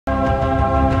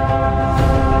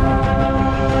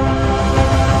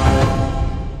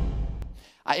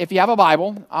If you have a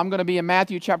Bible, I'm going to be in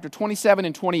Matthew chapter 27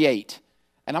 and 28.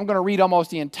 And I'm going to read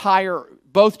almost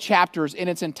both chapters in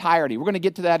its entirety. We're going to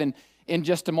get to that in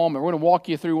just a moment. We're going to walk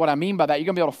you through what I mean by that. You're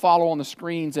going to be able to follow on the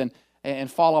screens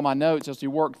and follow my notes as we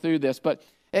work through this. But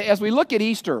as we look at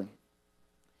Easter,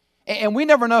 and we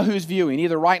never know who's viewing,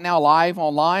 either right now live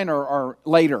online or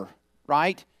later,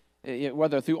 right?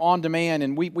 Whether through on demand.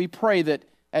 And we pray that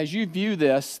as you view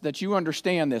this, that you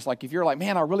understand this. Like if you're like,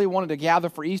 man, I really wanted to gather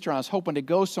for Easter and I was hoping to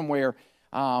go somewhere.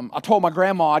 I told my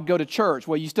grandma I'd go to church.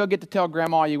 Well, you still get to tell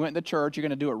grandma you went to church. You're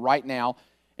going to do it right now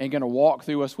and you're going to walk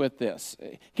through us with this.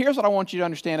 Here's what I want you to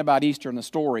understand about Easter and the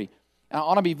story. And I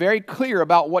want to be very clear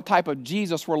about what type of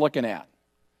Jesus we're looking at.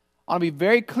 I want to be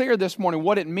very clear this morning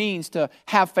what it means to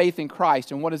have faith in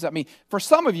Christ and what does that mean. For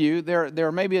some of you,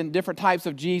 there may be in different types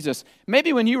of Jesus.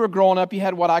 Maybe when you were growing up, you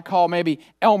had what I call maybe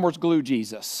Elmer's glue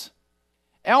Jesus.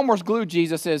 Elmer's glue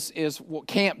Jesus is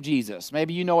camp Jesus.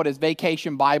 Maybe you know it as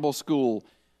Vacation Bible School.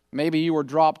 Maybe you were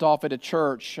dropped off at a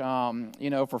church,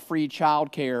 for free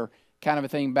child care kind of a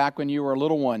thing back when you were a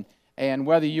little one. And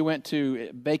whether you went to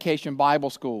Vacation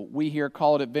Bible School, we here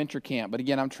call it Adventure Camp. But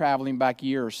again, I'm traveling back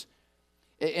years.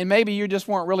 And maybe you just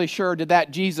weren't really sure, did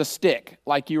that Jesus stick?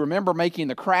 Like you remember making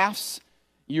the crafts,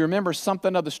 you remember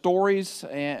something of the stories,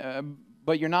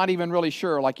 but you're not even really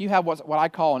sure. Like you have what I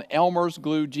call an Elmer's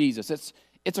glue Jesus.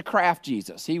 It's a craft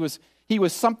Jesus. He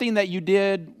was something that you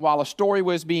did while a story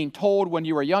was being told when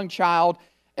you were a young child,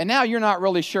 and now you're not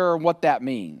really sure what that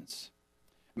means.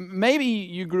 Maybe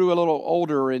you grew a little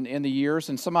older in the years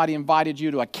and somebody invited you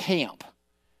to a camp.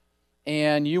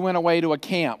 And you went away to a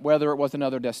camp, whether it was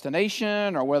another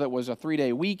destination or whether it was a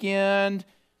 3-day weekend.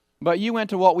 But you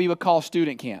went to what we would call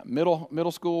student camp.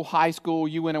 Middle school, high school,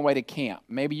 you went away to camp.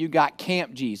 Maybe you got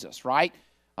Camp Jesus, right?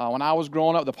 When I was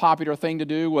growing up, the popular thing to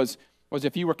do was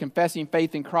if you were confessing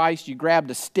faith in Christ, you grabbed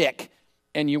a stick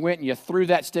and you went and you threw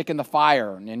that stick in the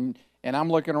fire. And I'm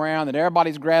looking around and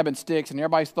everybody's grabbing sticks and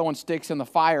everybody's throwing sticks in the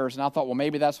fires. And I thought, well,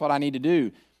 maybe that's what I need to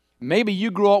do. Maybe you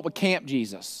grew up with Camp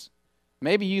Jesus.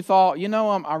 Maybe you thought,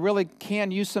 I really can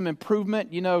use some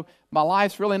improvement. My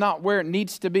life's really not where it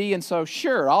needs to be. And so,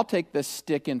 sure, I'll take this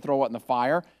stick and throw it in the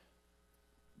fire.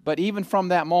 But even from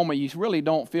that moment, you really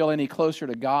don't feel any closer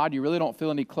to God. You really don't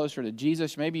feel any closer to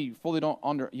Jesus. Maybe you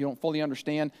don't fully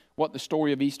understand what the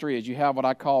story of Easter is. You have what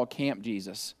I call Camp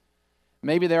Jesus.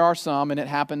 Maybe there are some, and it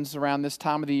happens around this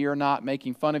time of the year, not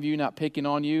making fun of you, not picking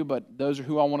on you, but those are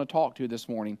who I want to talk to this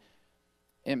morning.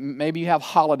 And maybe you have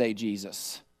holiday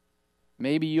Jesus.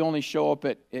 Maybe you only show up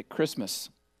at Christmas.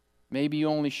 Maybe you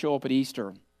only show up at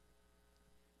Easter.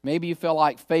 Maybe you feel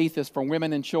like faith is for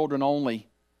women and children only.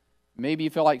 Maybe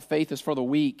you feel like faith is for the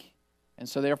weak. And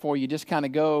so therefore you just kind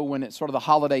of go when it's sort of the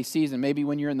holiday season. Maybe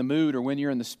when you're in the mood or when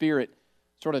you're in the spirit,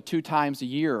 sort of 2 times a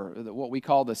year. What we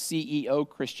call the CEO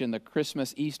Christian, the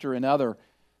Christmas, Easter, and other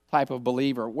type of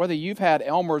believer. Whether you've had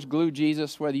Elmer's glue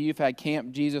Jesus, whether you've had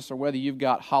Camp Jesus, or whether you've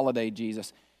got holiday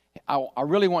Jesus, I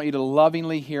really want you to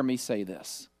lovingly hear me say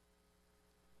this.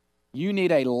 You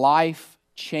need a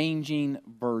life-changing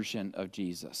version of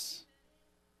Jesus.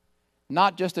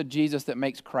 Not just a Jesus that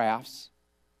makes crafts.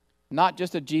 Not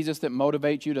just a Jesus that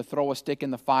motivates you to throw a stick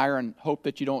in the fire and hope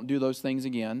that you don't do those things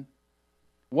again.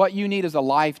 What you need is a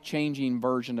life-changing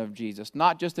version of Jesus.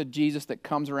 Not just a Jesus that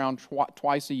comes around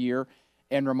twice a year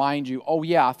and reminds you, oh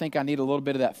yeah, I think I need a little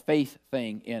bit of that faith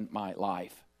thing in my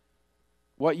life.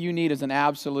 What you need is an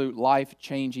absolute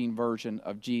life-changing version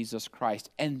of Jesus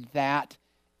Christ. And that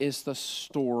is the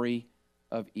story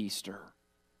of Easter.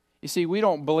 You see, we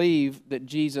don't believe that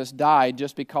Jesus died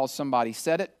just because somebody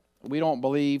said it. We don't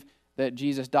believe that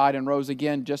Jesus died and rose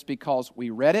again just because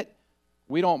we read it.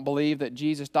 We don't believe that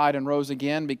Jesus died and rose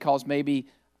again because maybe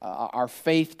our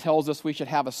faith tells us we should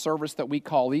have a service that we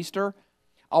call Easter.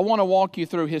 I want to walk you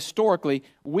through historically.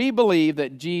 We believe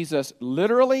that Jesus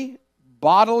literally,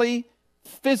 bodily,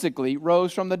 physically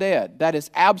rose from the dead. That is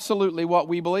absolutely what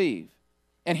we believe.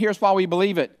 And here's why we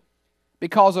believe it.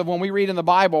 Because of when we read in the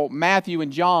Bible, Matthew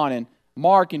and John and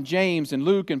Mark and James and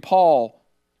Luke and Paul,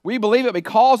 we believe it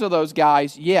because of those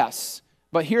guys, yes.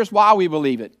 But here's why we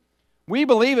believe it. We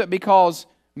believe it because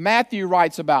Matthew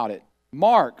writes about it.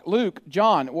 Mark, Luke,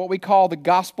 John, what we call the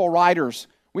gospel writers.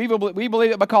 We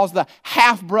believe it because the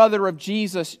half-brother of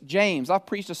Jesus, James. I've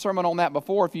preached a sermon on that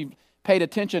before if you've paid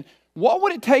attention. What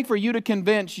would it take for you to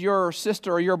convince your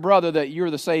sister or your brother that you're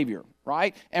the Savior,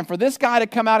 right? And for this guy to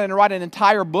come out and write an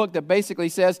entire book that basically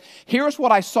says, here's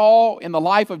what I saw in the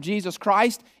life of Jesus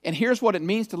Christ, and here's what it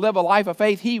means to live a life of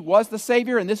faith. He was the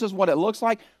Savior, and this is what it looks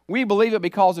like. We believe it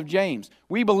because of James.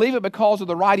 We believe it because of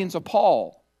the writings of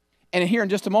Paul. And here in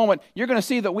just a moment, you're going to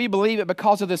see that we believe it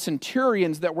because of the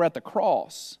centurions that were at the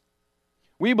cross.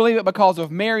 We believe it because of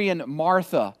Mary and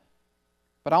Martha.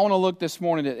 But I want to look this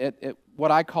morning at what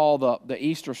I call the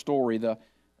Easter story.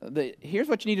 Here's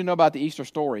what you need to know about the Easter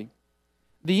story.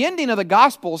 The ending of the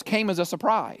Gospels came as a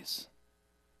surprise.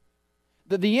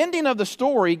 The ending of the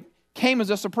story came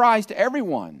as a surprise to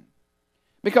everyone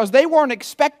because they weren't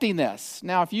expecting this.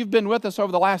 Now, if you've been with us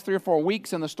over the last 3 or 4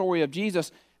 weeks in the story of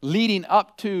Jesus leading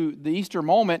up to the Easter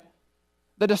moment,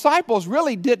 the disciples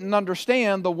really didn't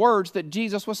understand the words that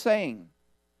Jesus was saying.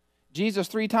 Jesus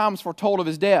 3 times foretold of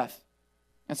his death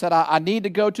and said, I need to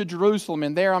go to Jerusalem,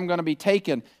 and there I'm going to be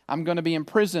taken. I'm going to be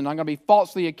imprisoned. I'm going to be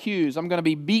falsely accused. I'm going to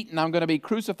be beaten. I'm going to be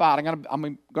crucified. I'm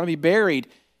going to be buried.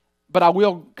 But I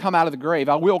will come out of the grave.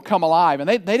 I will come alive. And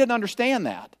they didn't understand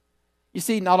that. You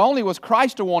see, not only was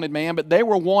Christ a wanted man, but they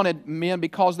were wanted men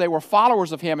because they were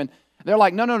followers of him. And they're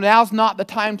like, no, now's not the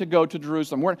time to go to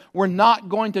Jerusalem. We're not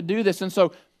going to do this. And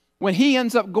so when he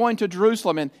ends up going to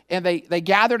Jerusalem and they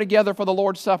gather together for the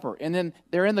Lord's Supper, and then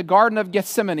they're in the Garden of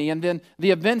Gethsemane, and then the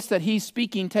events that he's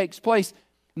speaking takes place,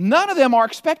 none of them are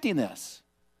expecting this.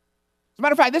 As a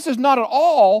matter of fact, this is not at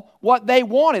all what they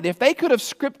wanted. If they could have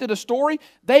scripted a story,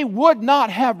 they would not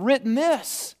have written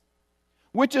this.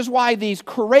 Which is why these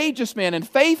courageous men and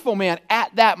faithful men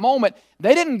at that moment,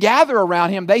 they didn't gather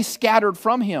around him, they scattered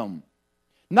from him.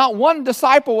 Not one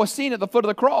disciple was seen at the foot of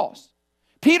the cross.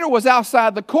 Peter was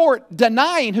outside the court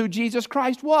denying who Jesus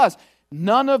Christ was.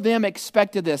 None of them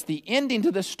expected this. The ending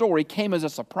to this story came as a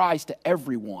surprise to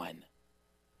everyone.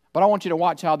 But I want you to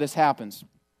watch how this happens.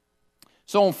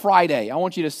 So on Friday, I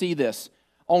want you to see this.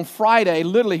 On Friday,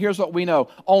 literally, here's what we know.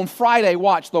 On Friday,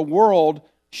 watch, the world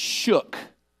shook.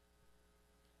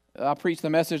 I preached the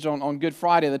message on Good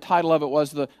Friday. The title of it was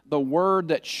the word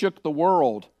that shook the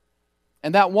world.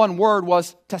 And that one word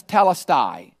was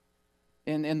tetelestai.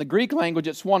 In the Greek language,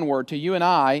 it's one word. To you and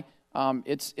I,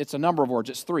 it's a number of words.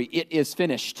 It's 3. It is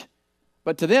finished.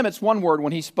 But to them, it's one word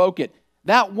when he spoke it.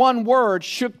 That one word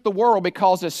shook the world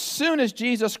because as soon as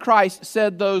Jesus Christ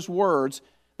said those words,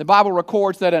 the Bible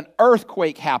records that an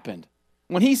earthquake happened.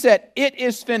 When he said, it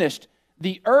is finished,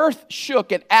 the earth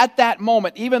shook, and at that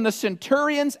moment, even the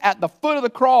centurions at the foot of the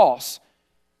cross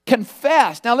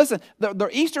confessed. Now listen, the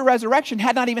Easter resurrection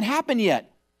had not even happened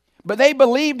yet, but they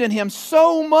believed in him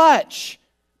so much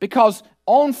because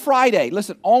on Friday,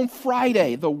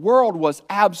 the world was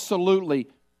absolutely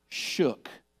shook.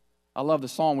 I love the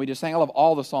song we just sang. I love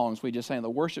all the songs we just sang. The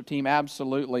worship team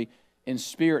absolutely, in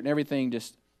spirit and everything,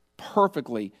 just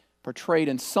perfectly portrayed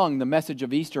and sung the message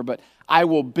of Easter. But I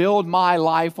will build my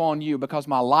life on you because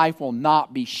my life will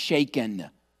not be shaken.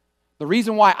 The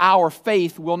reason why our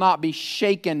faith will not be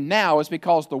shaken now is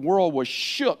because the world was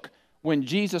shook when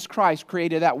Jesus Christ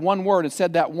created that one word and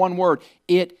said that one word,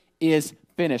 it is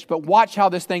finished. But watch how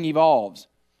this thing evolves.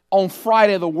 On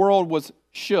Friday, the world was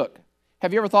shook.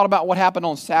 Have you ever thought about what happened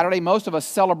on Saturday? Most of us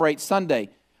celebrate Sunday.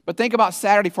 But think about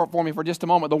Saturday for me for just a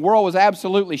moment. The world was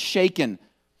absolutely shaken.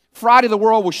 Friday, the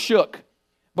world was shook.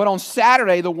 But on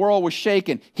Saturday, the world was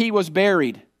shaken. He was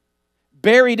buried.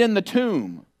 Buried in the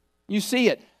tomb. You see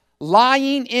it.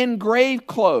 Lying in grave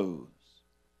clothes.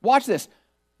 Watch this.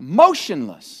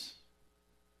 Motionless.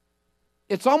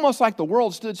 It's almost like the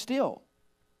world stood still.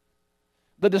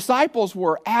 The disciples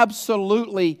were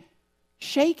absolutely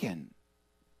shaken.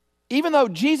 Even though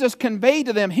Jesus conveyed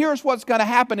to them, here's what's going to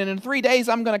happen, and in 3 days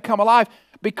I'm going to come alive.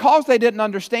 Because they didn't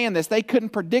understand this, they couldn't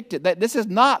predict it. That this is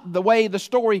not the way the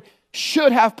story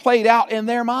should have played out in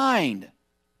their mind.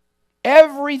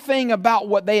 Everything about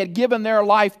what they had given their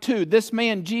life to, this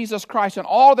man Jesus Christ, and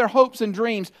all their hopes and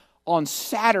dreams, on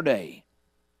Saturday,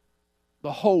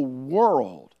 the whole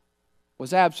world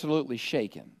was absolutely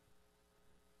shaken.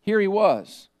 Here he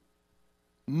was,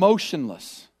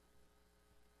 motionless,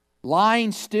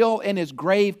 lying still in his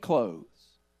grave clothes.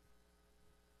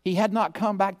 He had not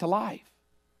come back to life.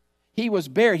 He was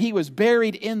buried. He was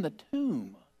buried in the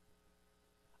tomb.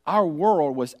 Our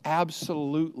world was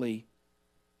absolutely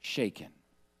shaken.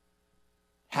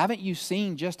 Haven't you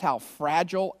seen just how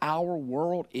fragile our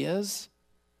world is?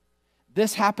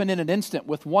 This happened in an instant.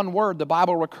 With one word, the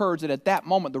Bible records that at that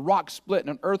moment the rock split and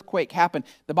an earthquake happened.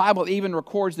 The Bible even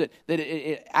records that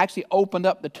it actually opened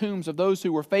up the tombs of those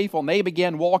who were faithful, and they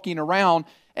began walking around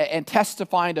and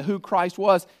testifying to who Christ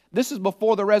was. This is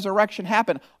before the resurrection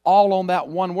happened, all on that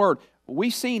one word.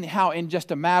 We've seen how in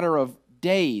just a matter of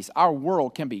days our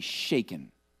world can be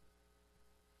shaken.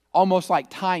 Almost like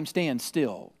time stands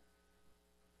still.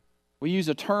 We use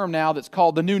a term now that's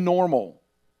called the new normal.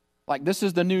 Like this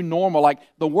is the new normal. Like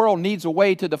the world needs a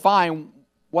way to define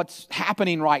what's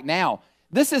happening right now.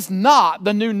 This is not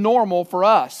the new normal for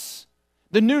us.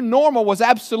 The new normal was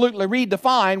absolutely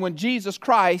redefined when Jesus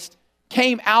Christ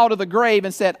came out of the grave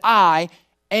and said, I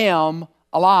am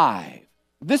alive.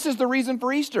 This is the reason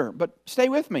for Easter, but stay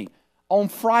with me. On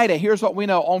Friday, here's what we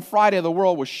know. On Friday, the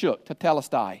world was shook,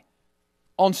 tetelestai.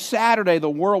 On Saturday, the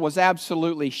world was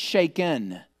absolutely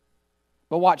shaken.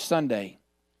 But watch Sunday.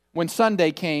 When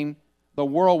Sunday came, the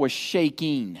world was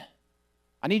shaking.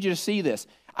 I need you to see this.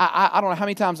 I don't know how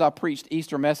many times I've preached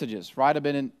Easter messages, right? I've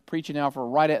been preaching now for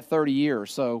right at 30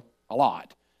 years, so a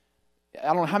lot. I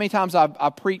don't know how many times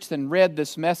I've preached and read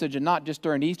this message, and not just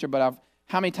during Easter, but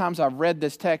how many times I've read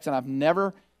this text, and I've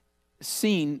never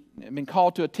been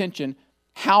called to attention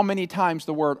how many times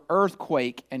the word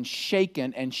earthquake and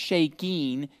shaken and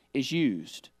shaking is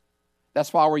used.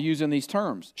 That's why we're using these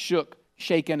terms, shook,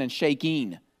 shaken, and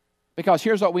shaking. Because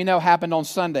here's what we know happened on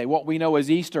Sunday. What we know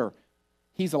is Easter.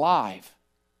 He's alive.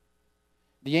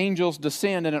 The angels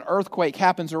descend and an earthquake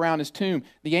happens around his tomb.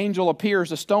 The angel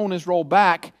appears, a stone is rolled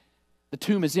back, the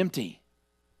tomb is empty.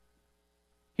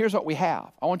 Here's what we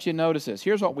have. I want you to notice this.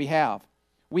 Here's what we have.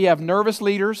 We have nervous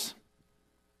leaders.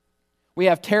 We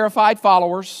have terrified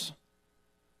followers.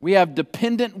 We have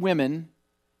dependent women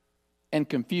and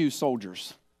confused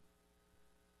soldiers.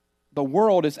 The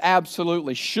world is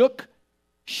absolutely shook,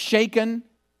 shaken,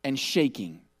 and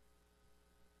shaking.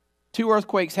 2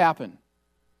 earthquakes happen.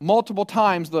 Multiple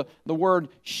times the word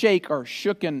shake or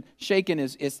shaken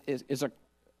is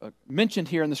mentioned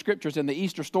here in the scriptures in the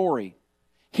Easter story.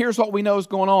 Here's what we know is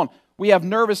going on. We have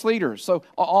nervous leaders. So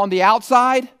on the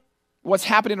outside, what's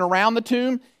happening around the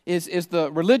tomb is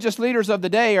the religious leaders of the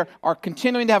day are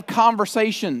continuing to have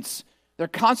conversations. They're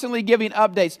constantly giving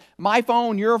updates. My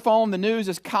phone, your phone, the news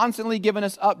is constantly giving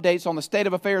us updates on the state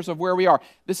of affairs of where we are.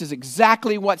 This is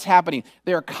exactly what's happening.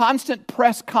 There are constant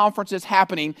press conferences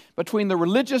happening between the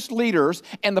religious leaders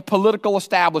and the political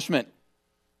establishment.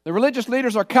 The religious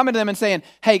leaders are coming to them and saying,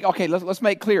 hey, okay, let's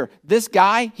make clear. This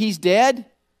guy, he's dead,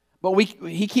 but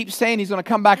he keeps saying he's going to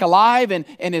come back alive,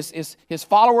 and his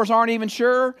followers aren't even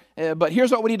sure. But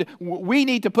here's what we need to do. We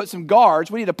need to put some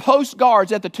guards. We need to post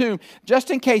guards at the tomb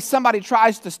just in case somebody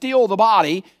tries to steal the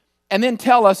body and then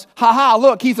tell us,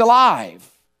 look, he's alive.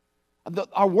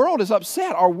 Our world is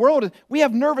upset. We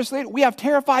have nervous leaders. We have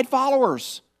terrified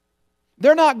followers.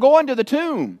 They're not going to the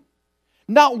tomb.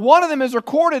 Not one of them is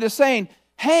recorded as saying,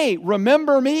 hey,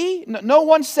 remember me? No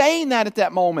one's saying that at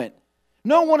that moment.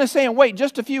 No one is saying, wait,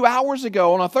 just a few hours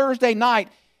ago on a Thursday night,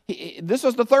 this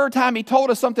was the third time he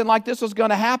told us something like this was going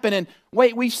to happen. And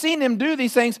wait, we've seen him do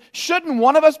these things. Shouldn't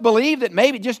one of us believe that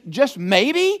maybe, just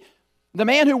maybe, the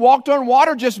man who walked on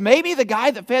water, just maybe, the guy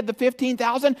that fed the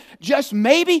 15,000, just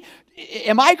maybe?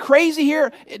 Am I crazy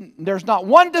here? There's not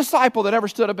one disciple that ever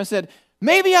stood up and said,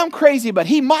 maybe I'm crazy, but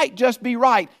he might just be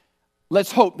right.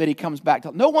 Let's hope that he comes back.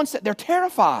 No one said. They're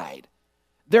terrified.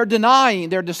 They're denying.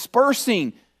 They're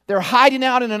dispersing. They're hiding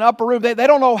out in an upper room. They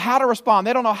don't know how to respond.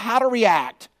 They don't know how to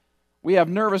react. We have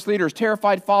nervous leaders,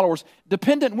 terrified followers,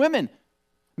 dependent women.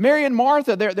 Mary and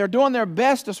Martha, they're doing their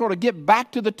best to sort of get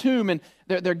back to the tomb, and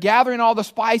they're gathering all the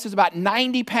spices, about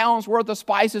 90 pounds worth of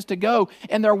spices to go,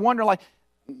 and they're wondering, like,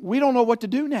 we don't know what to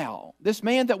do now. This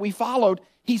man that we followed,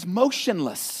 he's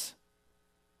motionless.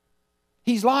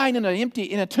 He's lying in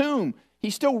a tomb.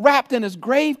 He's still wrapped in his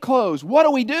grave clothes. What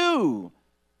do we do?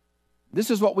 This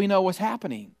is what we know was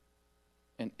happening.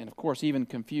 And of course, even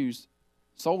confused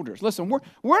soldiers. Listen,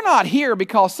 we're not here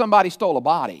because somebody stole a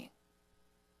body.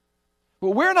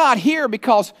 But we're not here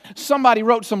because somebody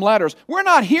wrote some letters. We're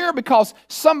not here because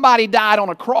somebody died on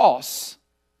a cross.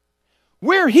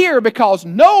 We're here because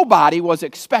nobody was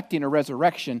expecting a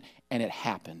resurrection, and it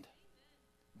happened.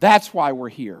 That's why we're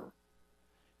here.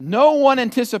 No one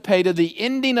anticipated the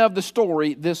ending of the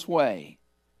story this way.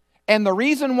 And the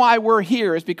reason why we're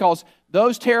here is because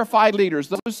those terrified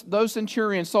leaders, those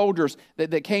centurion soldiers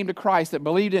that came to Christ, that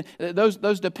believed in,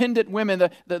 those dependent women,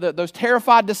 those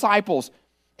terrified disciples,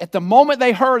 at the moment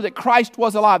they heard that Christ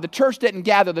was alive, the church didn't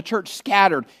gather, the church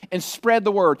scattered and spread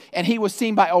the word. And he was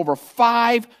seen by over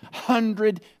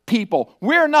 500 people.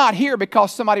 We're not here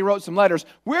because somebody wrote some letters.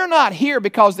 We're not here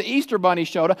because the Easter bunny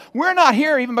showed up. We're not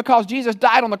here even because Jesus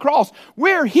died on the cross.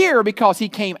 We're here because he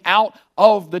came out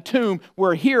of the tomb.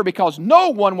 We're here because no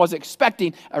one was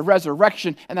expecting a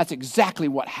resurrection, and that's exactly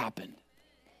what happened.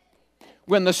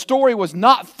 When the story was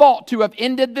not thought to have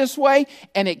ended this way,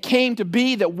 and it came to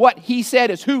be that what he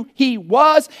said is who he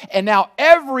was, and now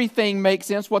everything makes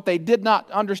sense. What they did not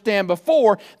understand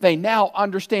before, they now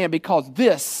understand, because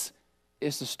this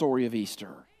is the story of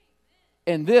Easter.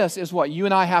 And this is what you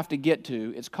and I have to get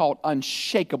to. It's called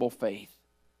unshakable faith.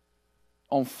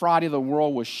 On Friday, the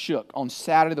world was shook. On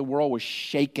Saturday, the world was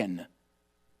shaken.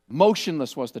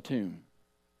 Motionless was the tomb.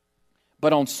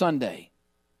 But on Sunday,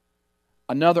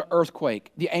 Another earthquake.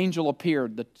 The angel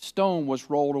appeared. The stone was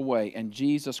rolled away, and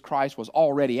Jesus Christ was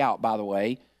already out, by the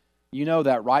way. You know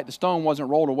that, right? The stone wasn't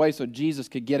rolled away so Jesus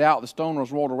could get out. The stone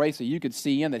was rolled away so you could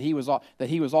see in that he was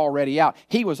already out.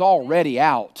 He was already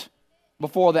out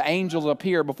before the angels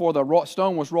appeared, before the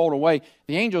stone was rolled away.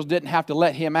 The angels didn't have to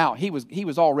let him out. He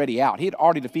was already out. He had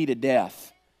already defeated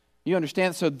death. You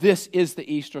understand? So this is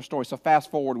the Easter story. So fast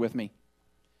forward with me.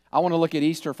 I want to look at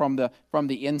Easter from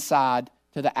the inside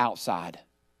to the outside.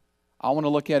 I want to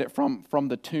look at it from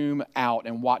the tomb out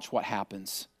and watch what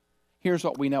happens. Here's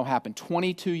what we know happened.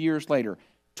 22 years later,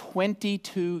 the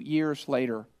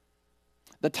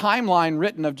timeline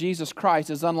written of Jesus Christ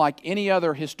is unlike any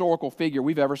other historical figure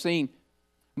we've ever seen.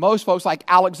 Most folks, like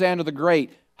Alexander the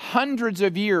Great, hundreds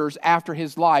of years after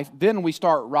his life, then we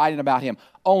start writing about him.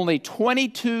 Only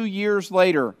 22 years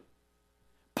later,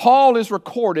 Paul is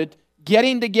recorded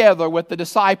getting together with the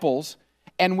disciples,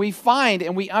 and we find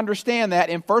and we understand that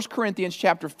in 1 Corinthians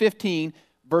chapter 15,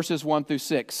 verses 1 through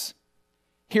 6.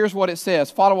 Here's what it says.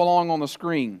 Follow along on the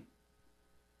screen.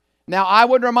 Now I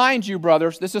would remind you,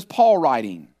 brothers, this is Paul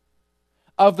writing,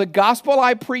 of the gospel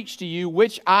I preached to you,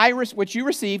 which you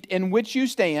received, in which you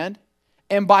stand,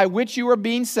 and by which you are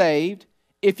being saved,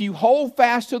 if you hold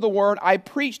fast to the word I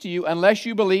preached to you, unless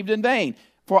you believed in vain.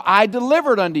 For I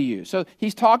delivered unto you. So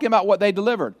he's talking about what they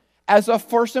delivered. As of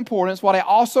first importance, what I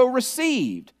also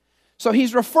received. So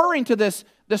he's referring to this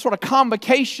sort of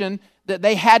convocation that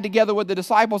they had together with the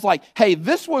disciples, like, hey,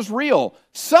 this was real.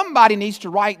 Somebody needs to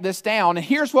write this down. And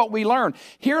here's what we learned.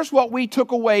 Here's what we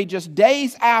took away just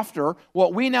days after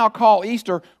what we now call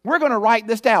Easter. We're going to write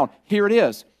this down. Here it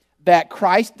is. That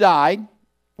Christ died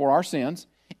for our sins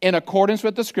in accordance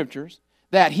with the Scriptures,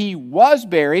 that he was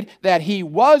buried, that he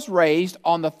was raised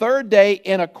on the third day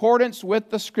in accordance with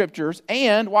the Scriptures,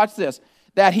 and, watch this,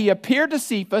 that he appeared to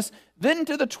Cephas, then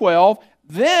to the 12,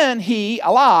 then he,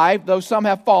 alive, though some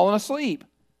have fallen asleep.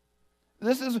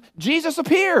 Jesus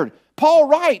appeared. Paul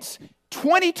writes,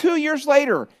 22 years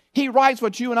later, he writes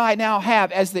what you and I now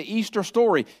have as the Easter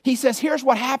story. He says, here's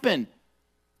what happened.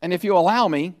 And if you allow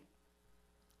me,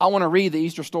 I want to read the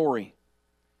Easter story.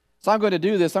 So I'm going to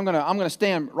do this. I'm going to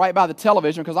stand right by the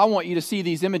television because I want you to see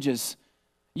these images.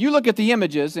 You look at the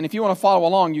images, and if you want to follow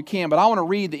along, you can, but I want to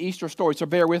read the Easter story, so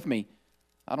bear with me.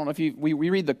 I don't know if we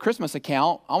read the Christmas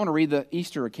account. I want to read the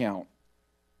Easter account.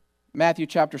 Matthew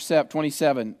chapter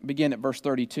 27, begin at verse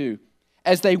 32.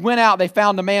 As they went out, they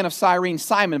found a man of Cyrene,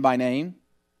 Simon by name.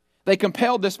 They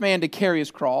compelled this man to carry his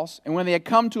cross, and when they had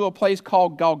come to a place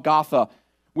called Golgotha,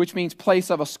 which means place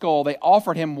of a skull, they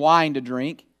offered him wine to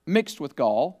drink, mixed with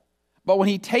gall. But when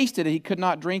he tasted it, he could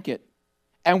not drink it.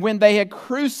 And when they had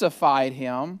crucified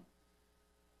him,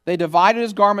 they divided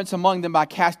his garments among them by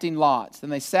casting lots.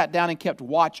 Then they sat down and kept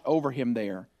watch over him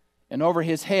there. And over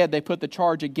his head they put the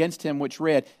charge against him, which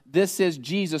read, "This is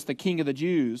Jesus, the King of the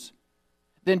Jews."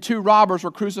 Then 2 robbers were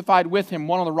crucified with him,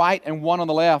 one on the right and one on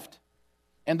the left.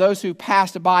 And those who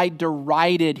passed by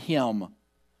derided him,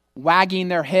 wagging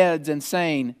their heads and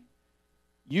saying,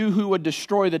 "You who would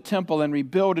destroy the temple and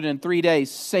rebuild it in 3 days,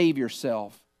 save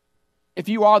yourself. If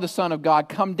you are the Son of God,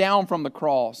 come down from the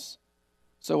cross."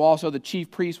 So also the chief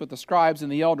priests with the scribes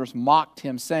and the elders mocked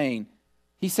him, saying,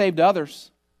 "He saved others.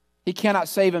 He cannot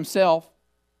save himself.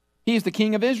 He is the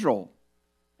King of Israel,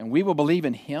 and we will believe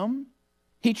in him.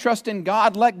 He trusts in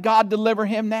God. Let God deliver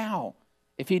him now,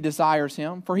 if he desires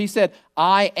him. For he said,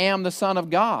 'I am the Son of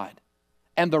God.'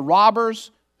 And the robbers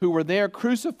who were there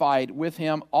crucified with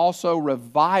him also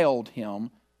reviled him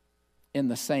in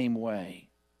the same way.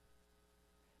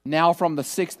 Now from the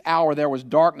 6th hour there was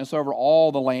darkness over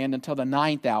all the land until the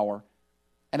 9th hour.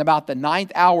 And about the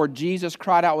 9th hour Jesus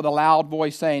cried out with a loud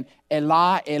voice, saying,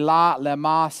 'Eli, Eli,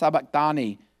 lema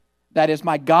sabachthani.' That is,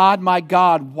 my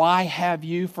God, why have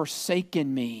you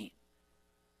forsaken me?"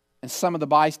 And some of the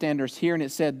bystanders hearing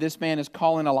it said, "This man is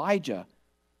calling Elijah."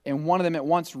 And one of them at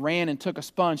once ran and took a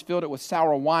sponge, filled it with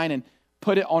sour wine, and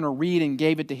put it on a reed and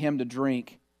gave it to him to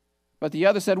drink. But the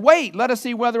other said, "Wait, let us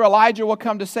see whether Elijah will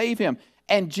come to save him."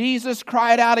 And Jesus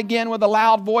cried out again with a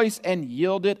loud voice and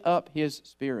yielded up his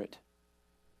spirit.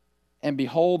 And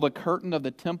behold, the curtain of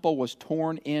the temple was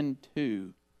torn in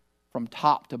two from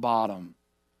top to bottom.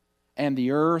 And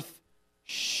the earth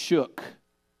shook,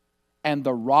 and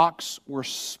the rocks were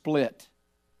split.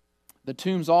 The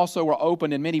tombs also were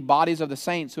opened, and many bodies of the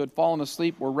saints who had fallen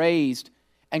asleep were raised.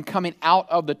 And coming out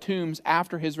of the tombs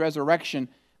after his resurrection,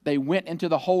 they went into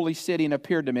the holy city and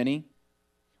appeared to many.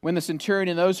 When the centurion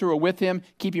and those who were with him,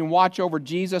 keeping watch over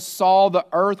Jesus, saw the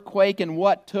earthquake and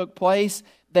what took place,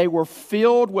 they were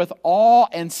filled with awe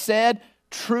and said,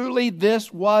 "Truly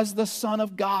this was the Son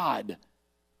of God."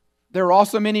 There were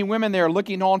also many women there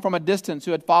looking on from a distance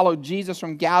who had followed Jesus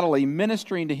from Galilee,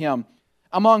 ministering to him,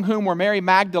 among whom were Mary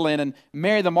Magdalene and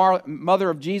Mary the mother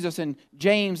of Jesus and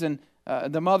James and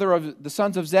the mother of the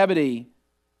sons of Zebedee.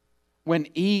 When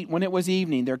it was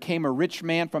evening, there came a rich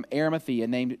man from Arimathea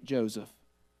named Joseph,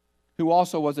 who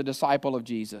also was a disciple of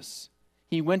Jesus.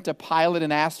 He went to Pilate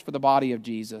and asked for the body of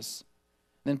Jesus.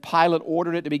 Then Pilate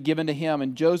ordered it to be given to him,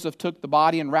 and Joseph took the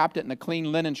body and wrapped it in a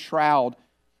clean linen shroud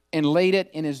and laid it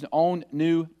in his own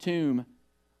new tomb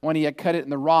when he had cut it in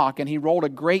the rock. And he rolled a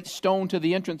great stone to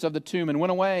the entrance of the tomb and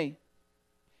went away.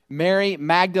 Mary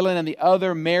Magdalene and the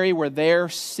other Mary were there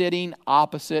sitting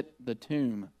opposite the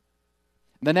tomb.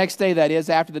 The next day, that is,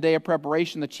 after the day of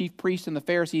preparation, the chief priests and the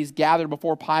Pharisees gathered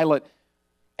before Pilate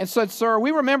and said, "Sir,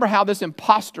 we remember how this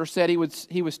impostor said he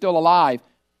was still alive.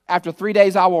 After 3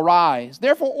 days I will rise.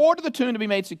 Therefore order the tomb to be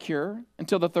made secure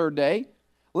until the third day,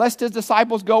 lest his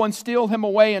disciples go and steal him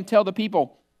away and tell the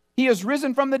people, 'He is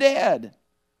risen from the dead.'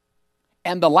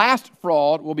 And the last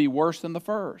fraud will be worse than the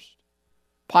first."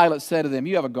 Pilate said to them,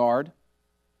 "You have a guard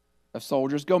of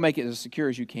soldiers. Go make it as secure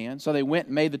as you can." So they went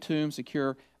and made the tomb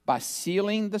secure by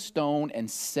sealing the stone and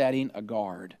setting a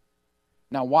guard.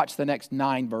 Now watch the next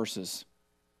 9 verses.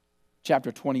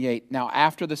 Chapter 28. Now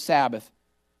after the Sabbath,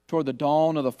 toward the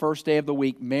dawn of the first day of the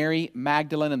week, Mary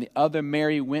Magdalene and the other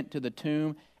Mary went to the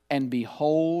tomb, and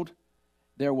behold,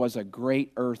 there was a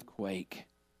great earthquake.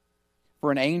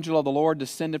 For an angel of the Lord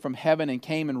descended from heaven and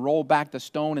came and rolled back the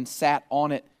stone and sat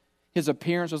on it. His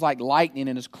appearance was like lightning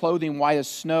and his clothing white as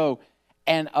snow.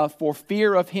 And for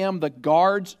fear of him, the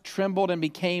guards trembled and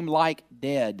became like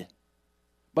dead.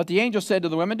 But the angel said to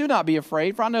the women, "Do not be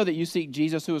afraid, for I know that you seek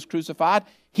Jesus who was crucified.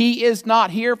 He is not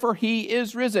here, for he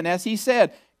is risen, as he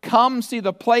said. Come see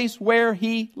the place where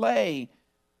he lay.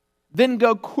 Then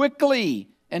go quickly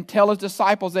and tell his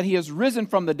disciples that he is risen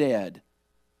from the dead.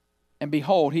 And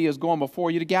behold, he is going before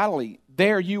you to Galilee.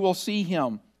 There you will see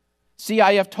him. See,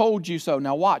 I have told you so."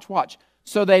 Now watch.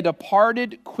 So they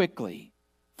departed quickly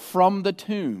from the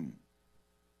tomb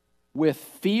with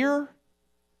fear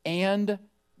and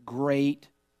great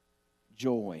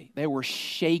joy. They were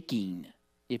shaking,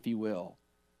 if you will.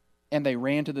 And they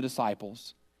ran to the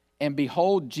disciples. And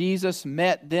behold, Jesus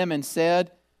met them and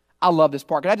said, I love this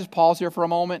part. Can I just pause here for a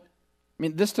moment? I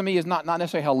mean, this to me is not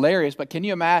necessarily hilarious, but can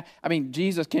you imagine? I mean,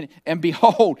 and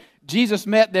behold, Jesus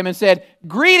met them and said,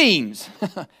 "Greetings."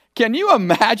 Can you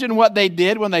imagine what they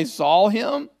did when they saw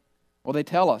him? Well, they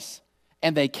tell us.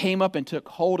 And they came up and took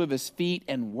hold of his feet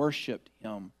and worshiped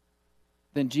him.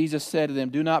 Then Jesus said to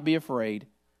them, "Do not be afraid.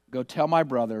 Go tell my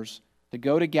brothers to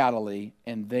go to Galilee,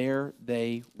 and there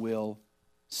they will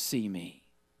see me."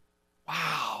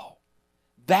 Wow.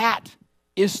 That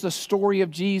is the story of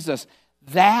Jesus.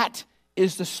 That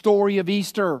is the story of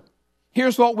Easter.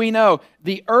 Here's what we know.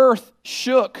 The earth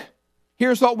shook.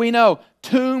 Here's what we know.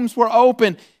 Tombs were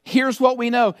open. Here's what we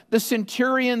know. The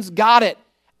centurions got it.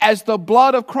 As the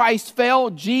blood of Christ fell,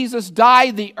 Jesus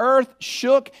died, the earth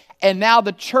shook, and now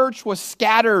the church was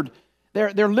scattered.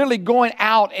 They're literally going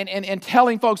out and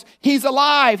telling folks, "He's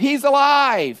alive, he's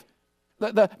alive."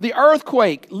 The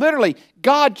earthquake, literally,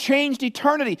 God changed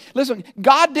eternity. Listen,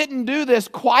 God didn't do this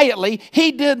quietly.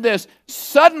 He did this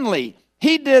suddenly.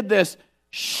 He did this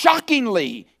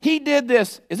shockingly. He did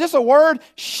this, is this a word?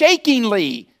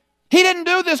 Shakingly. He didn't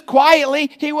do this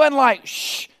quietly. He wasn't like,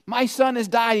 "Shh, my son has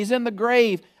died. He's in the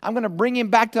grave. I'm going to bring him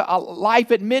back to life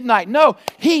at midnight." No,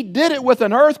 he did it with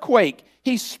an earthquake.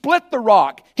 He split the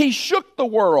rock. He shook the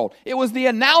world. It was the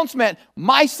announcement,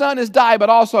 my son has died, but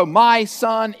also my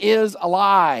son is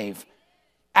alive.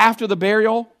 After the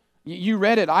burial, you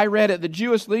read it, I read it, the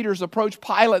Jewish leaders approached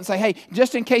Pilate and say, "Hey,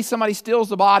 just in case somebody steals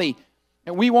the body,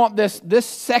 and we want this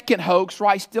second hoax,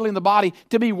 right, stealing the body,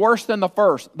 to be worse than the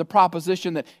first," the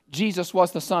proposition that Jesus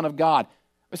was the Son of God.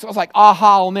 So it's like,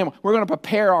 aha on them. We're going to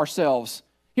prepare ourselves.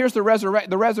 Here's the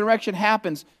resurrection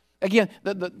happens. Again,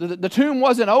 the tomb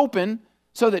wasn't open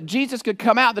so that Jesus could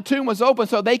come out. The tomb was open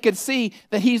so they could see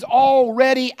that he's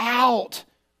already out.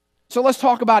 So let's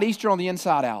talk about Easter on the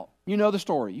inside out. You know the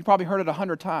story. You probably heard it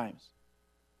 100 times.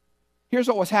 Here's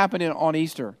what was happening on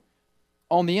Easter.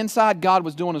 On the inside, God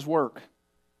was doing his work.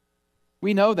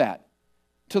 We know that.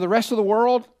 To the rest of the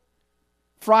world,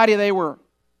 Friday they were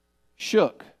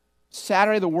shook.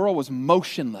 Saturday the world was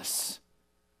motionless.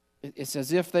 It's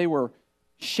as if they were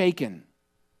shaken.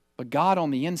 But God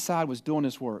on the inside was doing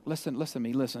his work. Listen to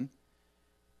me, listen.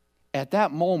 At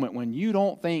that moment when you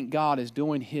don't think God is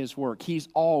doing his work, he's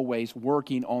always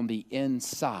working on the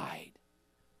inside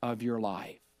of your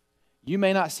life. You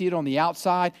may not see it on the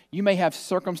outside. You may have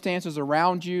circumstances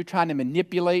around you trying to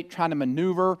manipulate, trying to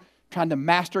maneuver, trying to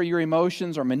master your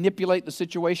emotions or manipulate the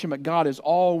situation, but God is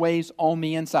always on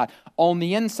the inside. On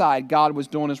the inside, God was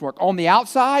doing His work. On the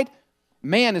outside,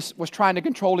 man was trying to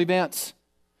control events.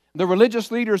 The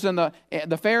religious leaders and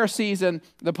the Pharisees and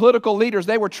the political leaders,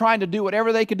 they were trying to do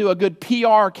whatever they could do, a good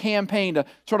PR campaign to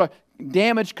sort of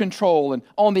damage control. And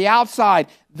on the outside,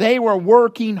 they were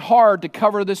working hard to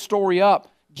cover this story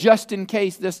up, just in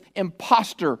case this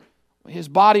imposter, his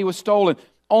body was stolen.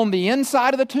 On the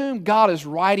inside of the tomb, God is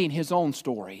writing His own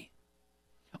story.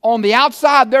 On the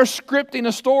outside, they're scripting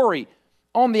a story.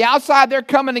 On the outside, they're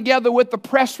coming together with the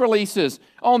press releases.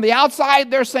 On the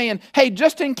outside, they're saying, hey,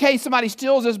 just in case somebody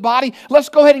steals his body, let's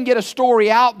go ahead and get a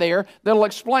story out there that'll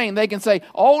explain. They can say,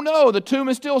 oh no, the tomb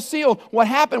is still sealed. What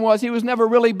happened was he was never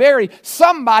really buried.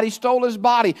 Somebody stole his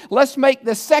body. Let's make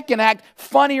the second act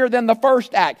funnier than the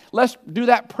first act. Let's do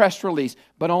that press release.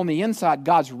 But on the inside,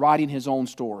 God's writing His own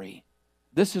story.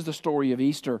 This is the story of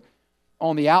Easter.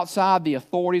 On the outside, the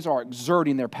authorities are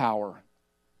exerting their power.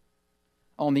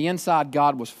 On the inside,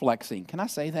 God was flexing. Can I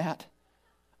say that?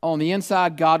 On the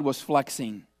inside, God was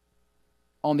flexing.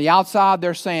 On the outside,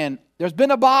 they're saying, there's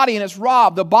been a body and it's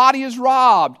robbed. The body is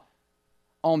robbed.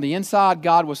 On the inside,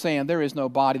 God was saying, there is no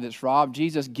body that's robbed.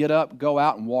 Jesus, get up, go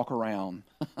out, and walk around.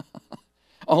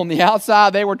 On the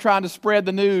outside, they were trying to spread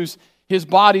the news. His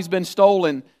body's been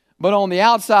stolen. But on the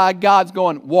outside, God's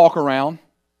going, walk around.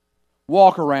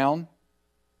 Walk around.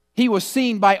 He was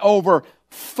seen by over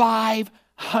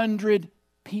 500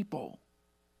 people.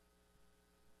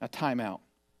 A timeout.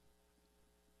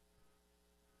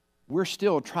 We're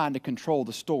still trying to control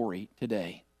the story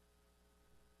today.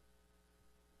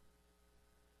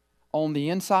 On the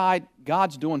inside,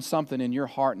 God's doing something in your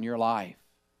heart and your life.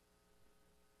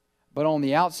 But on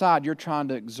the outside, you're trying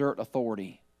to exert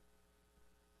authority.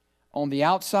 On the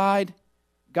outside,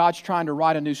 God's trying to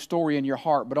write a new story in your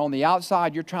heart. But on the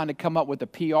outside, you're trying to come up with a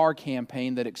PR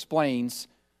campaign that explains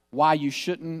why you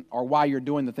shouldn't or why you're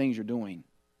doing the things you're doing.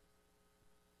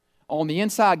 On the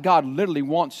inside, God literally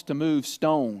wants to move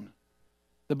stone.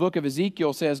 The book of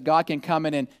Ezekiel says God can come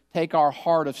in and take our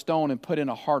heart of stone and put in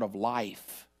a heart of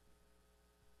life.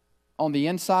 On the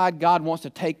inside, God wants to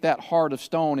take that heart of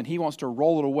stone and He wants to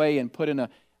roll it away and put in a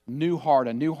new heart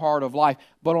of life.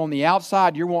 But on the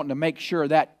outside, you're wanting to make sure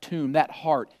that tomb, that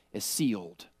heart is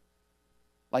sealed.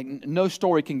 Like no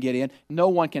story can get in. No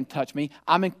one can touch me.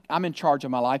 I'm in charge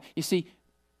of my life. You see,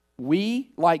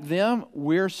 we, like them,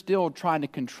 we're still trying to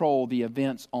control the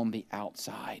events on the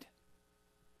outside.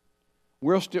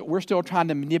 We're still trying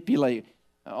to manipulate.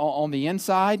 On the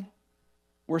inside,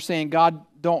 we're saying, God,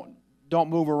 don't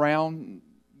move around.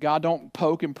 God, don't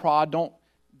poke and prod. Don't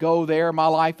go there. My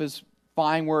life is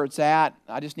fine where it's at.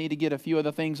 I just need to get a few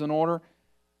other things in order.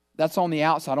 That's on the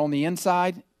outside. On the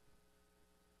inside,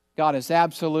 God is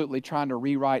absolutely trying to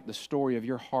rewrite the story of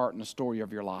your heart and the story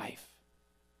of your life.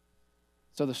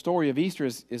 So the story of Easter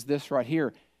is this right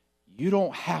here. You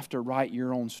don't have to write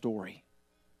your own story.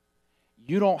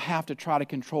 You don't have to try to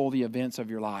control the events of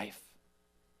your life.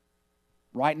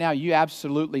 Right now, you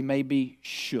absolutely may be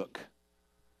shook.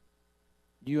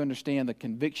 You understand the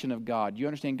conviction of God. You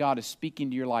understand God is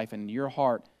speaking to your life and your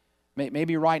heart.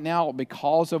 Maybe right now,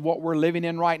 because of what we're living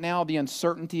in right now, the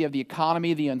uncertainty of the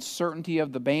economy, the uncertainty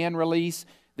of the band release,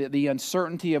 the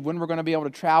uncertainty of when we're going to be able to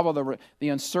travel, the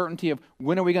uncertainty of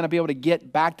when are we going to be able to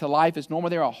get back to life. It's normal.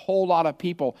 There are a whole lot of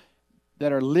people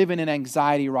that are living in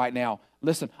anxiety right now.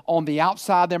 Listen, on the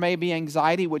outside there may be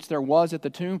anxiety, which there was at the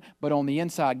tomb, but on the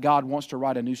inside, God wants to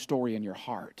write a new story in your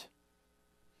heart.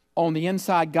 On the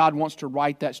inside, God wants to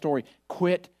write that story.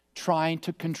 Quit trying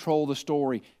to control the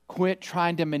story. Quit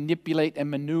trying to manipulate and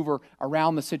maneuver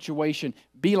around the situation.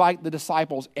 Be like the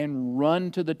disciples and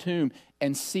run to the tomb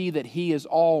and see that He is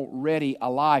already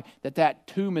alive, that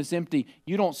tomb is empty.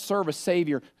 You don't serve a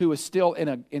Savior who is still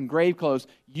in grave clothes.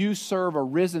 You serve a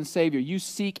risen Savior. You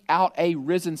seek out a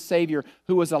risen Savior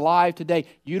who is alive today.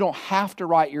 You don't have to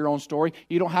write your own story.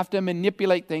 You don't have to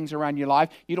manipulate things around your life.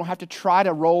 You don't have to try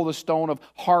to roll the stone of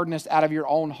hardness out of your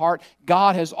own heart.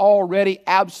 God has already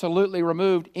absolutely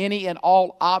removed any and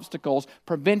all obstacles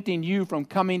preventing you from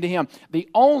coming to Him. The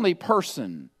only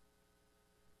person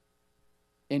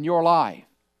in your life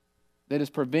that is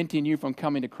preventing you from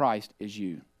coming to Christ is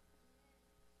you.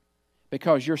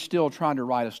 Because you're still trying to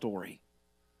write a story.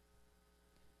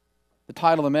 The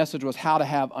title of the message was How to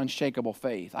Have Unshakable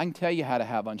Faith. I can tell you how to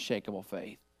have unshakable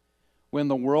faith. When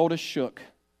the world is shook,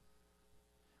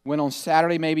 when on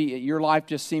Saturday maybe your life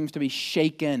just seems to be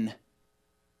shaken,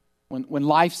 when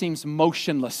life seems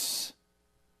motionless,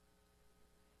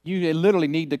 you literally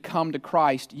need to come to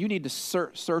Christ. You need to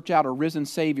search out a risen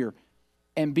Savior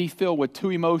and be filled with two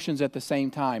emotions at the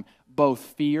same time, both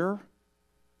fear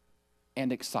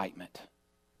and excitement,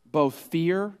 both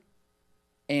fear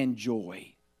and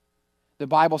joy. The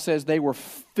Bible says they were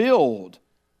full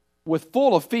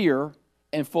of fear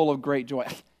and full of great joy.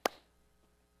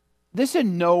 This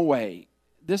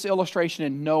illustration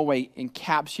in no way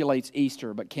encapsulates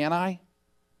Easter, but can I?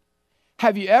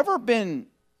 Have you ever been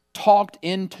talked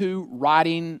into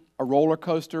riding a roller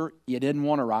coaster you didn't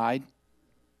want to ride?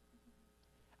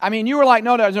 I mean, you were like,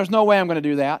 no, there's no way I'm going to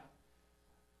do that.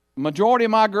 Majority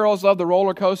of my girls love the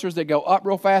roller coasters that go up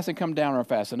real fast and come down real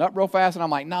fast and up real fast. And I'm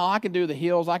like, no, I can do the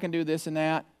hills. I can do this and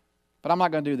that. But I'm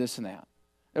not going to do this and that.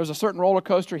 There was a certain roller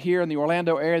coaster here in the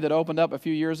Orlando area that opened up a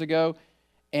few years ago.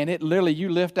 And it literally, you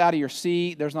lift out of your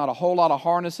seat. There's not a whole lot of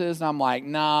harnesses. And I'm like,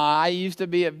 nah, I used to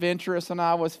be adventurous when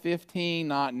I was 15,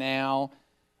 not now.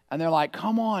 And they're like,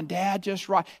 come on, Dad, just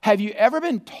ride. Have you ever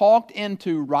been talked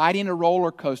into riding a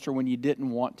roller coaster when you didn't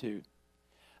want to?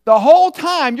 The whole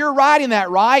time you're riding that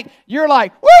ride, you're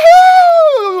like,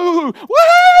 woohoo!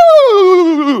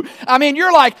 Woohoo! I mean,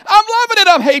 you're like, I'm loving it,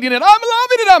 I'm hating it, I'm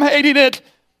loving it, I'm hating it.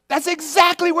 That's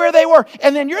exactly where they were.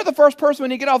 And then you're the first person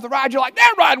when you get off the ride, you're like,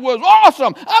 that ride was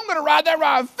awesome. I'm going to ride that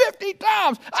ride 50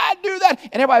 times. I'd do that.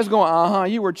 And everybody's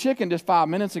going, you were chicken just 5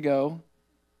 minutes ago.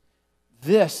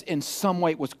 This, in some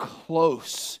way, was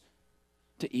close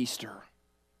to Easter.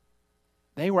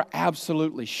 They were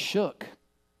absolutely shook.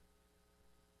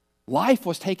 Life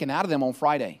was taken out of them on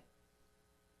Friday.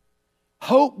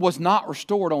 Hope was not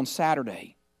restored on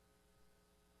Saturday.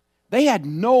 They had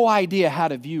no idea how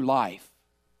to view life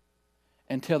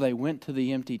until they went to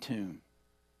the empty tomb.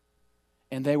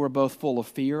 And they were both full of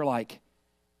fear, like,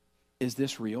 is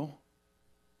this real?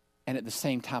 And at the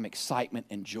same time, excitement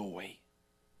and joy.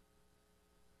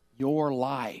 Your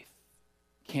life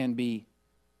can be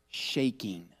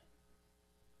shaking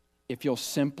if you'll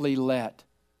simply let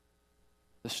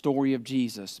the story of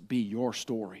Jesus be your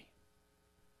story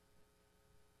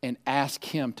and ask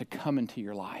Him to come into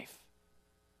your life.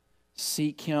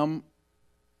 Seek Him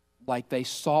like they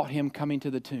sought Him coming to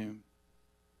the tomb.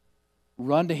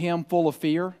 Run to Him full of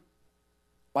fear.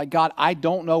 Like, God, I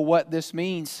don't know what this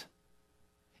means.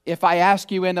 If I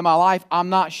ask you into my life, I'm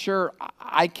not sure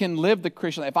I can live the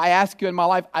Christian life. If I ask you in my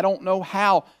life, I don't know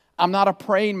how. I'm not a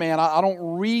praying man. I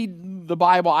don't read the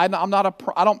Bible. I'm not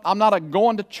a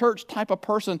going to church type of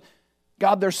person.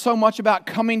 God, there's so much about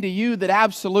coming to you that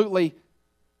absolutely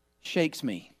shakes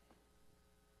me.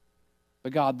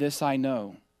 But God, this I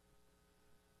know.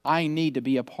 I need to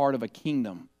be a part of a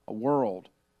kingdom, a world,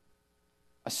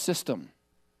 a system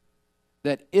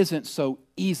that isn't so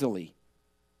easily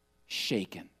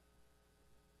shaken.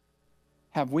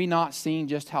 Have we not seen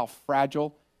just how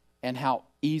fragile and how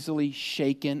easily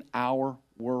shaken our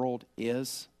world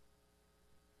is?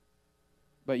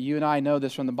 But you and I know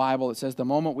this from the Bible. It says the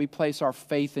moment we place our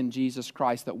faith in Jesus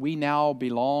Christ, that we now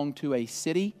belong to a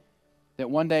city, that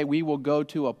one day we will go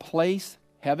to a place,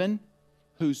 heaven,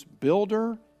 whose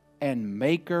builder and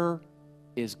maker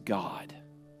is God.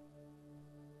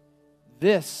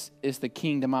 This is the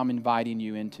kingdom I'm inviting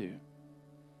you into.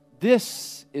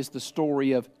 This is the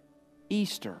story of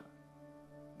Easter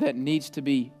that needs to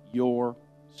be your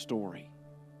story.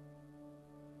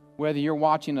 Whether you're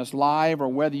watching us live or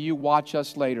whether you watch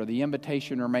us later, the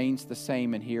invitation remains the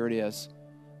same, and here it is.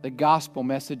 The gospel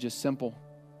message is simple.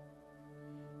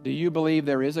 Do you believe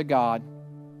there is a God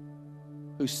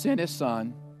who sent His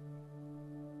Son,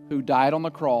 who died on the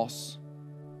cross,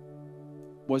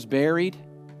 was buried,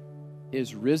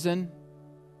 is risen,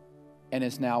 and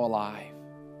is now alive?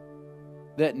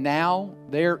 That now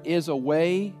there is a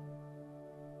way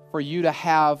for you to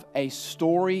have a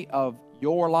story of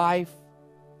your life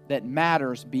that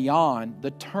matters beyond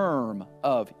the term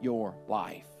of your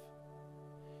life.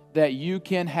 That you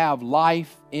can have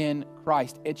life in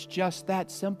Christ. It's just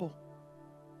that simple.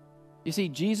 You see,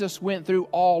 Jesus went through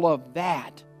all of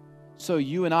that so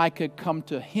you and I could come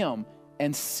to Him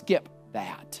and skip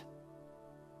that.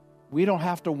 We don't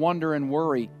have to wonder and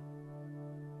worry,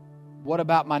 what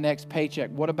about my next paycheck?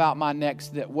 What about my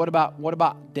next, what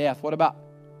about death? What about,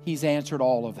 He's answered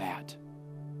all of that.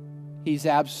 He's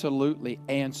absolutely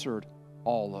answered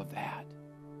all of that.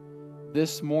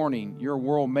 This morning, your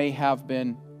world may have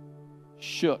been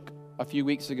shook a few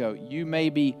weeks ago. You may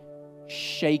be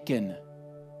shaken.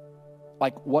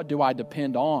 Like, what do I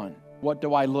depend on? What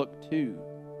do I look to?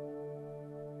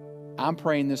 I'm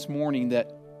praying this morning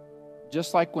that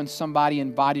just like when somebody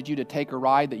invited you to take a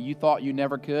ride that you thought you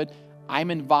never could, I'm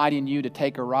inviting you to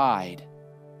take a ride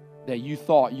that you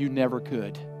thought you never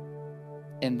could.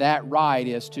 And that ride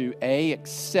is to A,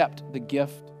 accept the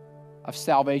gift of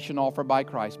salvation offered by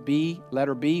Christ. B,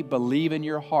 letter B, believe in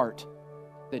your heart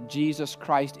that Jesus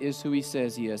Christ is who He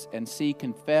says He is, and C,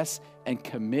 confess and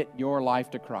commit your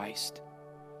life to Christ.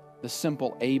 The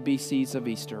simple ABCs of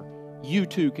Easter. You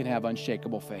too can have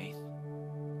unshakable faith.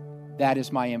 That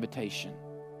is my invitation.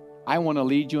 I want to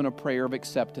lead you in a prayer of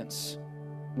acceptance.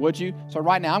 Would you? So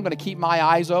right now, I'm going to keep my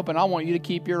eyes open. I want you to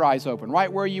keep your eyes open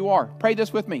right where you are. Pray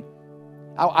this with me.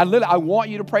 I want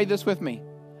you to pray this with me.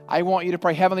 I want you to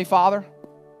pray, Heavenly Father,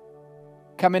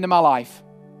 come into my life.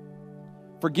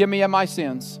 Forgive me of my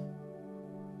sins.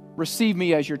 Receive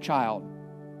me as your child.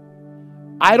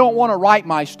 I don't want to write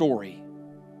my story.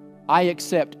 I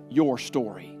accept your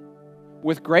story.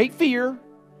 With great fear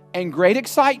and great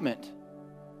excitement,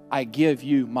 I give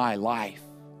you my life.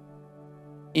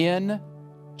 In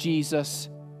Jesus'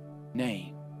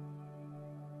 name.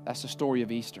 That's the story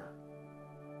of Easter.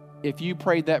 If you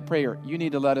prayed that prayer, you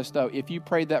need to let us know. If you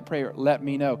prayed that prayer, let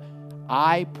me know.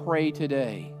 I pray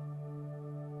today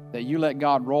that you let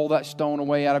God roll that stone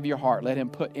away out of your heart. Let Him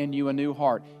put in you a new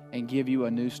heart and give you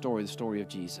a new story, the story of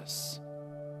Jesus.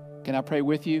 Can I pray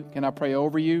with you? Can I pray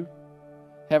over you?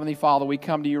 Heavenly Father, we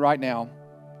come to you right now,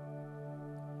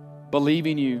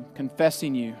 believing you,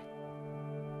 confessing you.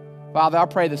 Father, I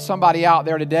pray that somebody out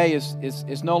there today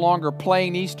is no longer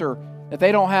playing Easter, that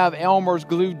they don't have Elmer's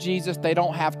glue Jesus, they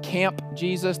don't have camp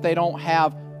Jesus, they don't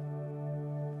have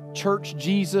church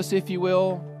Jesus, if you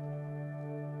will,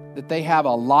 that they have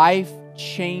a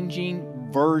life-changing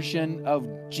version of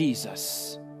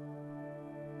Jesus.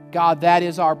 God, that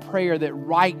is our prayer, that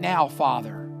right now,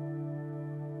 Father,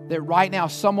 that right now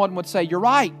someone would say, you're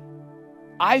right.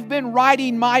 I've been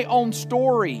writing my own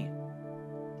story,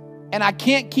 and I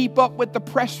can't keep up with the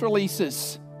press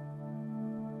releases.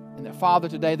 And that, Father,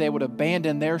 today they would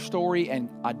abandon their story and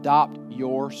adopt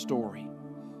your story.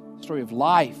 The story of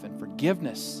life and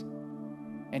forgiveness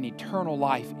and eternal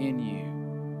life in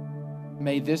you.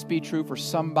 May this be true for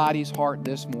somebody's heart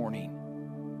this morning.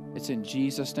 It's in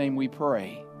Jesus' name we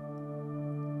pray.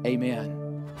 Amen.